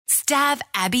Stav,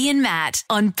 Abby and Matt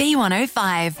on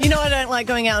B105. You know, I don't like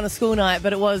going out on a school night,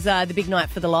 but it was the big night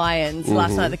for the Lions.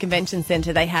 Last night at the convention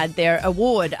centre, they had their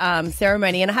award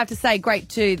ceremony, and I have to say, great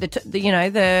to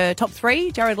the top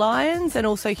three, Jared Lyons and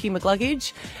also Hugh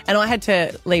McGluggage. And I had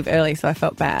to leave early, so I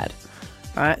felt bad.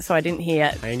 Right, so I didn't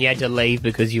hear. And you had to leave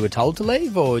because you were told to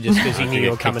leave, or just because you knew you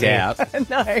were coming out?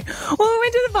 No. Well, I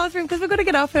went to the bathroom because we've got to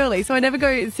get up early, so I never go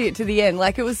and see it to the end.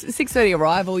 Like, it was 6:30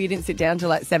 arrival. You didn't sit down till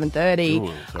like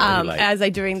 7:30 as they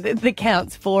doing the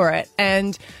counts for it.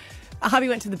 And hubby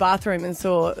went to the bathroom and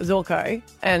saw Zorko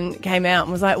and came out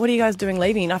and was like, "What are you guys doing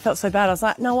leaving?" And I felt so bad. I was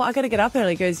like, "No, I got to get up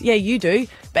early." He goes, "Yeah, you do,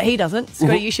 but he doesn't.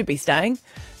 Scotty, you should be staying."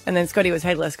 And then Scotty was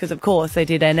headless because, of course, they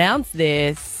did announce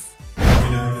this.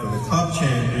 Winner for the club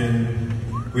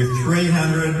champion with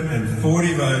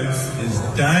 340 votes is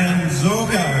Dane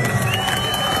Zorko.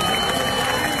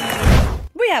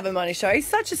 We have him on his show. He's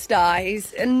such a star.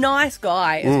 He's a nice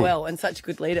guy as well and such a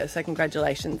good leader. So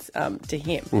congratulations to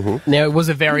him. Now, it was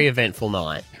a very eventful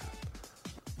night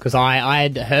because I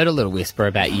had heard a little whisper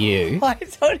about you. I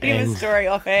told him a story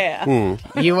off air.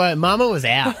 Mama was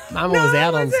out. Mama was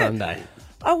out on Sunday.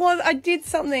 I did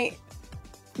something.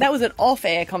 That was an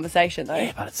off-air conversation, though.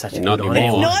 Yeah, but it's such a Not good on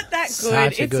anymore. air. Not that good.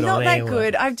 Such a It's good not on that air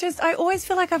good. I always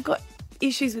feel like I've got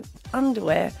issues with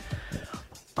underwear.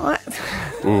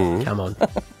 Come on,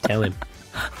 tell him.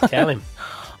 Tell him.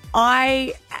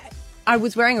 I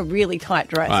was wearing a really tight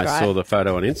dress, right? I saw the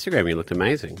photo on Instagram. You looked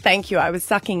amazing. Thank you. I was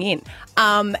sucking in.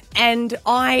 And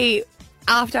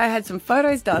after I had some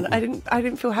photos done, I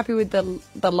didn't feel happy with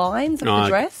the lines of the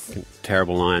dress.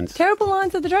 Terrible lines. Terrible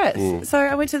lines of the dress. So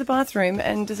I went to the bathroom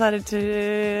and decided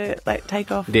to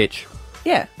take off. Ditch.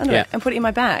 Yeah, Yeah. and put it in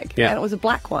my bag. Yeah. And it was a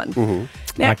black one.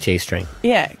 Now, Like G-string.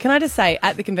 yeah, can I just say,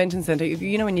 at the convention centre,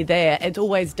 when you're there, it's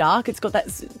always dark. It's got that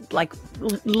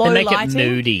low They make lighting. it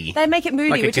moody. They make it moody,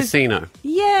 Like a which casino.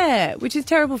 which is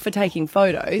terrible for taking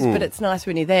photos, but it's nice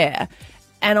when you're there.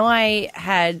 And I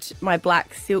had my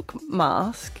black silk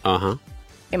mask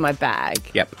in my bag.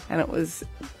 Yep. And it was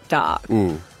dark.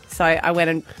 So I went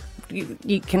and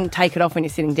you can take it off when you're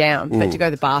sitting down, but to go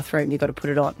to the bathroom, you've got to put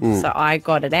it on. So I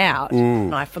got it out,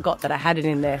 and I forgot that I had it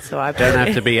in there. So I Don't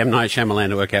have to be M. Night Shyamalan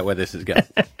to work out where this is going.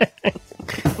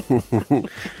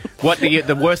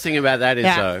 The worst thing about that is,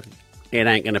 though, it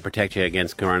ain't going to protect you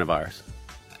against coronavirus.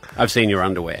 I've seen your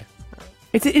underwear.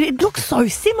 It looks so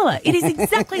similar. It is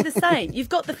exactly the same. You've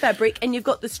got the fabric and you've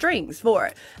got the strings for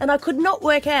it. And I could not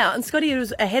work out. And Scotty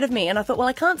was ahead of me. And I thought, well,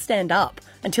 I can't stand up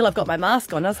until I've got my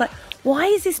mask on. I was like, why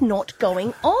is this not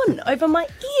going on over my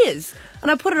ears?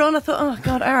 And I put it on. I thought, oh,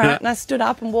 God, all right. And I stood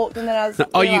up and walked. And then I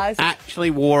realised... You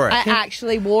actually wore it? I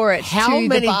actually wore it to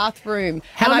the bathroom.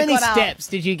 How many steps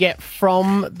did you get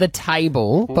from the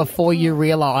table before you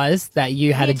realised that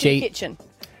you had a kitchen.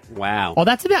 Wow. Oh,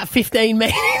 that's about 15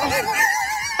 minutes.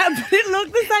 But it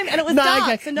looked the same, and it was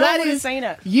dark, so no one would have seen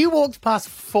it. You walked past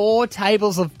 4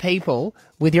 tables of people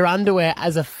with your underwear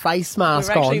as a face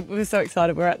mask We were so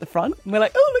excited. We're at the front. And we're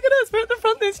like, oh, look at us. We're at the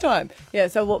front this time. Yeah,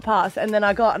 so I walked past, and then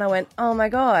I got, and I went, oh, my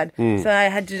God. So I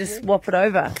had to just swap it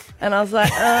over. And I was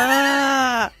like,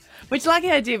 which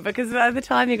lucky I did, because by the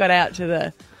time you got out to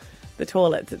the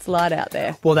toilets, it's light out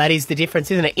there. Well, that is the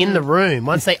difference, isn't it? In the room,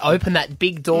 once they open that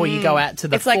big door, you go out to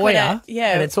the foyer,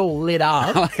 and it's all lit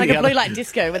up. It's like a blue light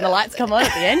disco when the lights come on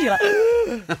at the end. You're like,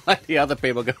 Like the other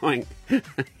people going,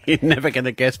 you're never going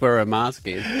to guess where a mask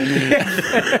is.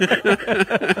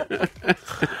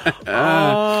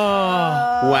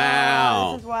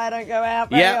 Wow. This is why I don't go out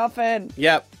very often.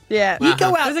 Yep. Yeah. You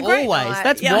go out It was a great always. night.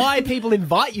 That's Yeah. why people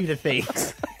invite you to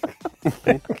things.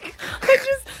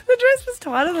 The dress was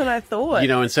tighter than I thought. You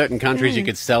know, in certain countries, you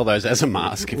could sell those as a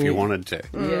mask if you wanted to.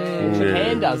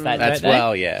 Japan does that, That's don't they?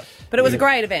 well, yeah. But it was a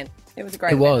great event. It was a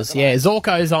great It event. was, yeah.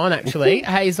 Zorko's on, actually.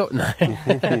 Hey, No.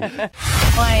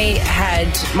 I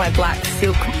had my black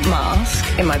silk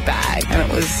mask in my bag, and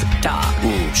it was dark.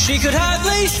 She could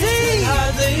hardly see.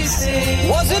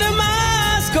 Was it a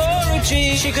mask or a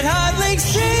G? She could hardly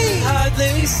see.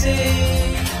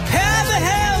 How the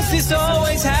hell's this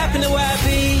always happen to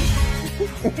Abby?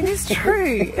 It is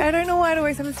true. I don't know why it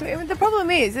always happens to me. I mean, the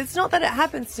problem is, it's not that it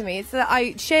happens to me, it's that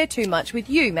I share too much with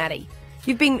you, Maddie.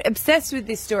 You've been obsessed with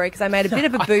this story because I made a bit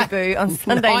of a boo-boo on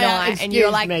Sunday night, and you're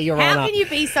like, how can you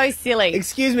be so silly?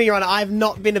 Excuse me, Your Honour, I've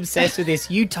not been obsessed with this.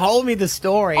 You told me the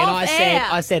story, and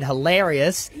I said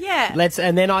hilarious. Yeah.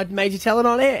 And then I made you tell it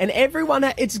on air, and everyone,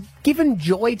 it's given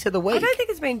joy to the week. I don't think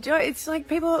it's been joy. It's like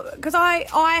people, because I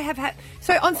have had,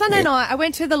 so on Sunday night, I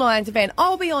went to the Lions event.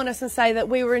 I'll be honest and say that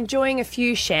we were enjoying a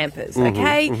few champers,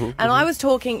 okay? I was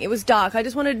talking, it was dark. I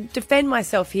just want to defend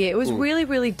myself here. It was really,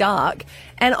 really dark.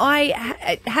 And I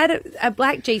had a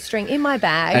black G-string in my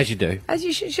bag. As you do. As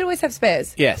you should always have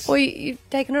spares. Yes. Or you've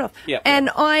taken it off. Yep. And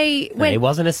I went... No, it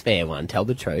wasn't a spare one. Tell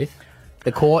the truth.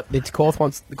 The court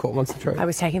wants the truth. I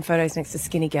was taking photos next to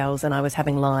skinny girls and I was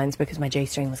having lines because my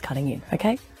G-string was cutting in,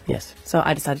 okay? Yes. So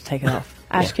I decided to take it off.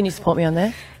 Ash, can you support me on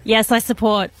there? Yes, I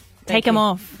support. Take them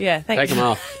off. Yeah, thank Take you. them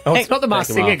off. Oh, it's not the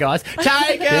Masked Singer, guys.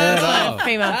 Take it off.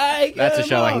 Female. That's a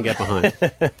show I can get behind.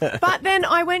 But then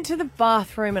I went to the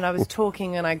bathroom and I was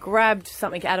talking and I grabbed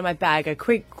something out of my bag, a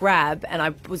quick grab, and I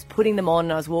was putting them on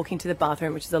and I was walking to the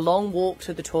bathroom, which is a long walk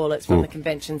to the toilets from the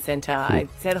convention centre. I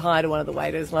said hi to one of the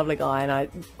waiters, lovely guy, and I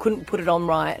couldn't put it on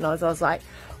right. And I was like,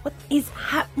 what is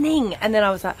happening? And then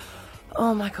I was like,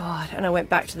 oh my God. And I went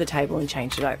back to the table and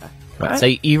changed it over. Right. So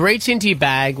you reached into your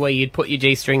bag where you'd put your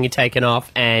G-string you'd taken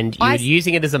off and you were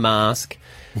using it as a mask.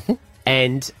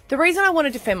 And the reason I want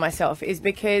to defend myself is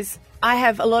because I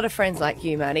have a lot of friends like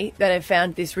you, Maddie, that have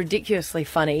found this ridiculously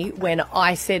funny when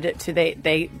I said it to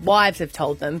their wives have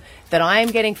told them that I am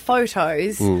getting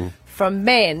photos from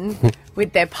men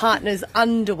with their partner's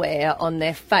underwear on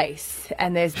their face,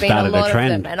 and there's been a lot of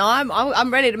them. And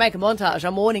I'm ready to make a montage.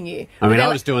 I'm warning you. I mean, I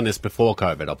was doing this before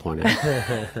COVID, I'll point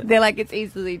out. They're like, it's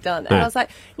easily done. And I was like,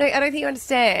 no, I don't think you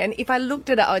understand. If I looked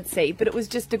at it, I'd see, but it was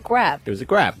just a grab. It was a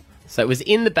grab. so it was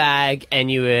in the bag, and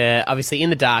you were obviously in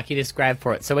the dark. You just grabbed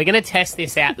for it. So we're going to test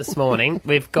this out this morning.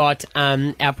 We've got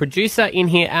our producer in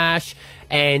here, Ash,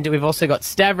 and we've also got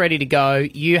Stav ready to go.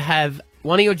 You have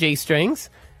one of your G-strings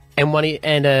and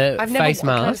a face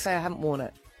mask. Can I say I haven't worn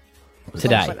it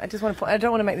today. I just want to. I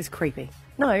don't want to make this creepy.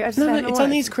 No, it's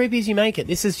only as creepy as you make it.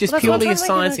 This is just purely a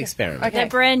science experiment. Okay. They're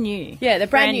brand new. Yeah, they're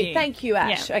brand new. Thank you,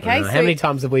 Ash. Yeah. Okay, How many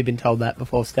times have we been told that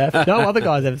before, Steph? No other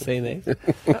guys ever seen these.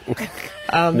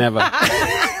 Never.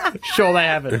 Sure they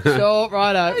haven't. Sure,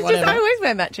 righto. It's just I always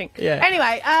wear matching. Yeah.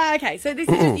 Anyway, okay, so this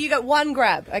is just, you got one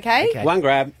grab, okay? One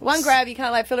grab. One grab, you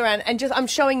can't fill around, and just I'm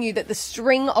showing you that the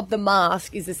string of the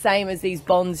mask is the same as these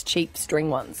Bond's cheap string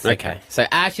ones. Okay, so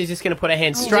Ash is just going to put her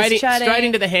hand straight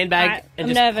into the handbag Right, and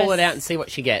I'm just nervous. pull it out and see what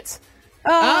she gets.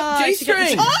 Oh,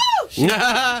 G-string.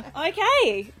 Oh,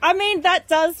 Okay. I mean, that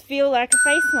does feel like a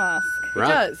face mask. it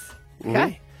does.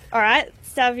 Okay. All right,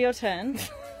 Stav, your turn.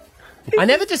 I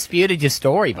never disputed your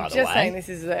story, by the Just saying,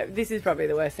 way. this is probably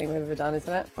the worst thing we've ever done,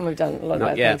 isn't it? And we've done a lot of Not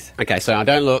bad yet. things. Okay, so I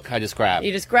don't look, I just grab.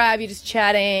 You just grab, you're just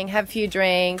chatting, have a few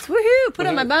drinks, woohoo, put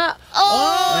on my mask.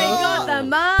 Oh, I got the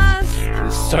mask.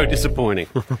 It's so disappointing.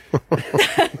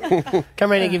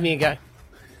 Come around and give me a go.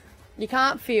 You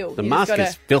can't feel. The You mask just gotta,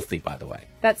 is filthy, by the way.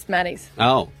 That's Maddie's.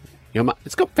 Oh.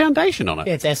 It's got foundation on it.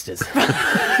 Yeah, it's Esther's.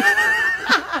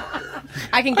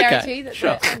 I can guarantee that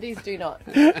sure. the undies do not.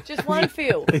 Just one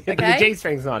feel, The okay?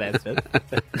 G-string's not Esther's.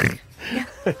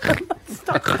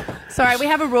 Sorry, we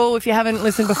have a rule if you haven't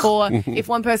listened before. If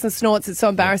one person snorts, it's so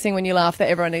embarrassing when you laugh that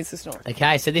everyone needs to snort.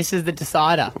 Okay, so this is the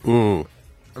decider. I'm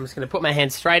just going to put my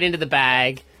hand straight into the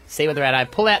bag, see whether I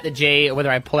pull out the G or whether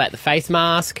I pull out the face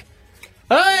mask.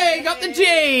 Hey, got the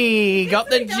G! Got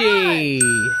the G!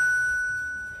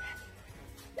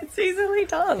 It's easily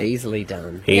done. Easily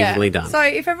done. Easily done. So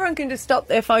if everyone can just stop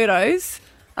their photos,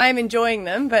 I am enjoying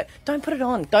them, but don't put it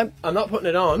on. Don't. I'm not putting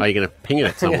it on. Are you going to ping it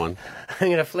at someone? I'm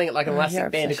going to fling it like an elastic You're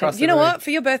band obsessed. across the You know room. what? For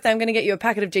your birthday, I'm going to get you a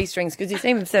packet of G-strings because you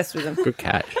seem obsessed with them. Good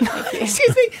catch.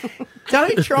 Excuse me.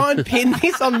 Don't try and pin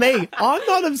this on me. I'm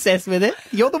not obsessed with it.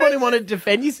 You're the one who wanted to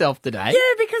defend yourself today.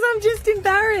 Yeah, because I'm just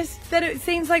embarrassed that it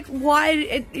seems like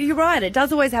you're right. It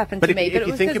does always happen But to if, me. if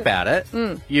you think about it,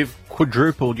 you've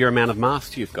quadrupled your amount of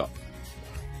masks you've got.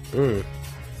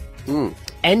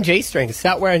 And G-strings.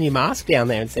 Start wearing your mask down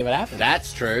there and see what happens.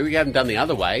 That's true. You haven't done the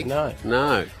other way. No.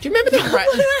 No. Do you remember the...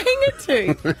 What did I hang it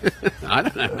to? I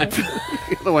don't know.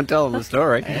 You're the one telling the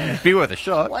story. It'd be worth a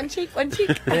shot. One cheek, one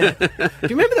cheek. Do you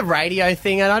remember the radio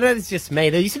thing? And I know it's just me.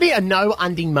 There used to be a no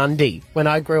unding Monday when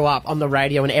I grew up on the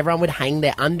radio, and everyone would hang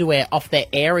their underwear off their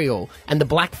aerial, and the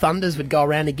Black Thunders would go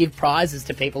around and give prizes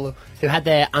to people who had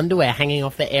their underwear hanging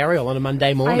off their aerial on a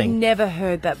Monday I've morning. never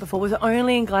heard that before. Was it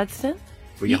only in Gladstone?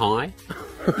 Were you high?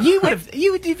 You would have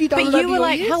you done But that you were over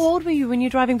like, years? how old were you when you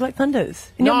were driving Black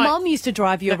Thunders? And No, your mum used to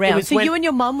drive you No, it around. was So when- you and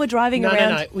your mum were driving No,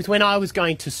 around. no. It was when I was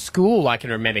going to school. I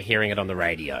can remember hearing it on the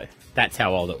radio. That's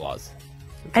how old it was.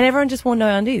 And everyone just wore no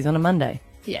undies on a Monday.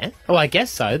 Yeah. Well, I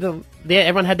guess so.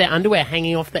 Everyone had their underwear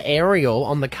hanging off the aerial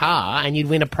on the car, and you'd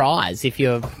win a prize if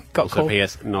you got Also, called.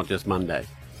 P.S. Not just Monday.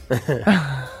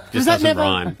 Was Just that doesn't never?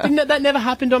 rhyme. That never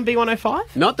happened on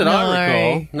B105? Not that I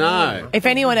recall. No. If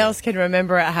anyone else can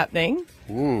remember it happening,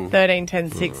 13,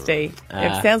 10, 60.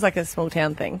 It sounds like a small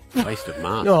town thing. Waste of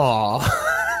Mars.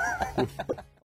 Oh.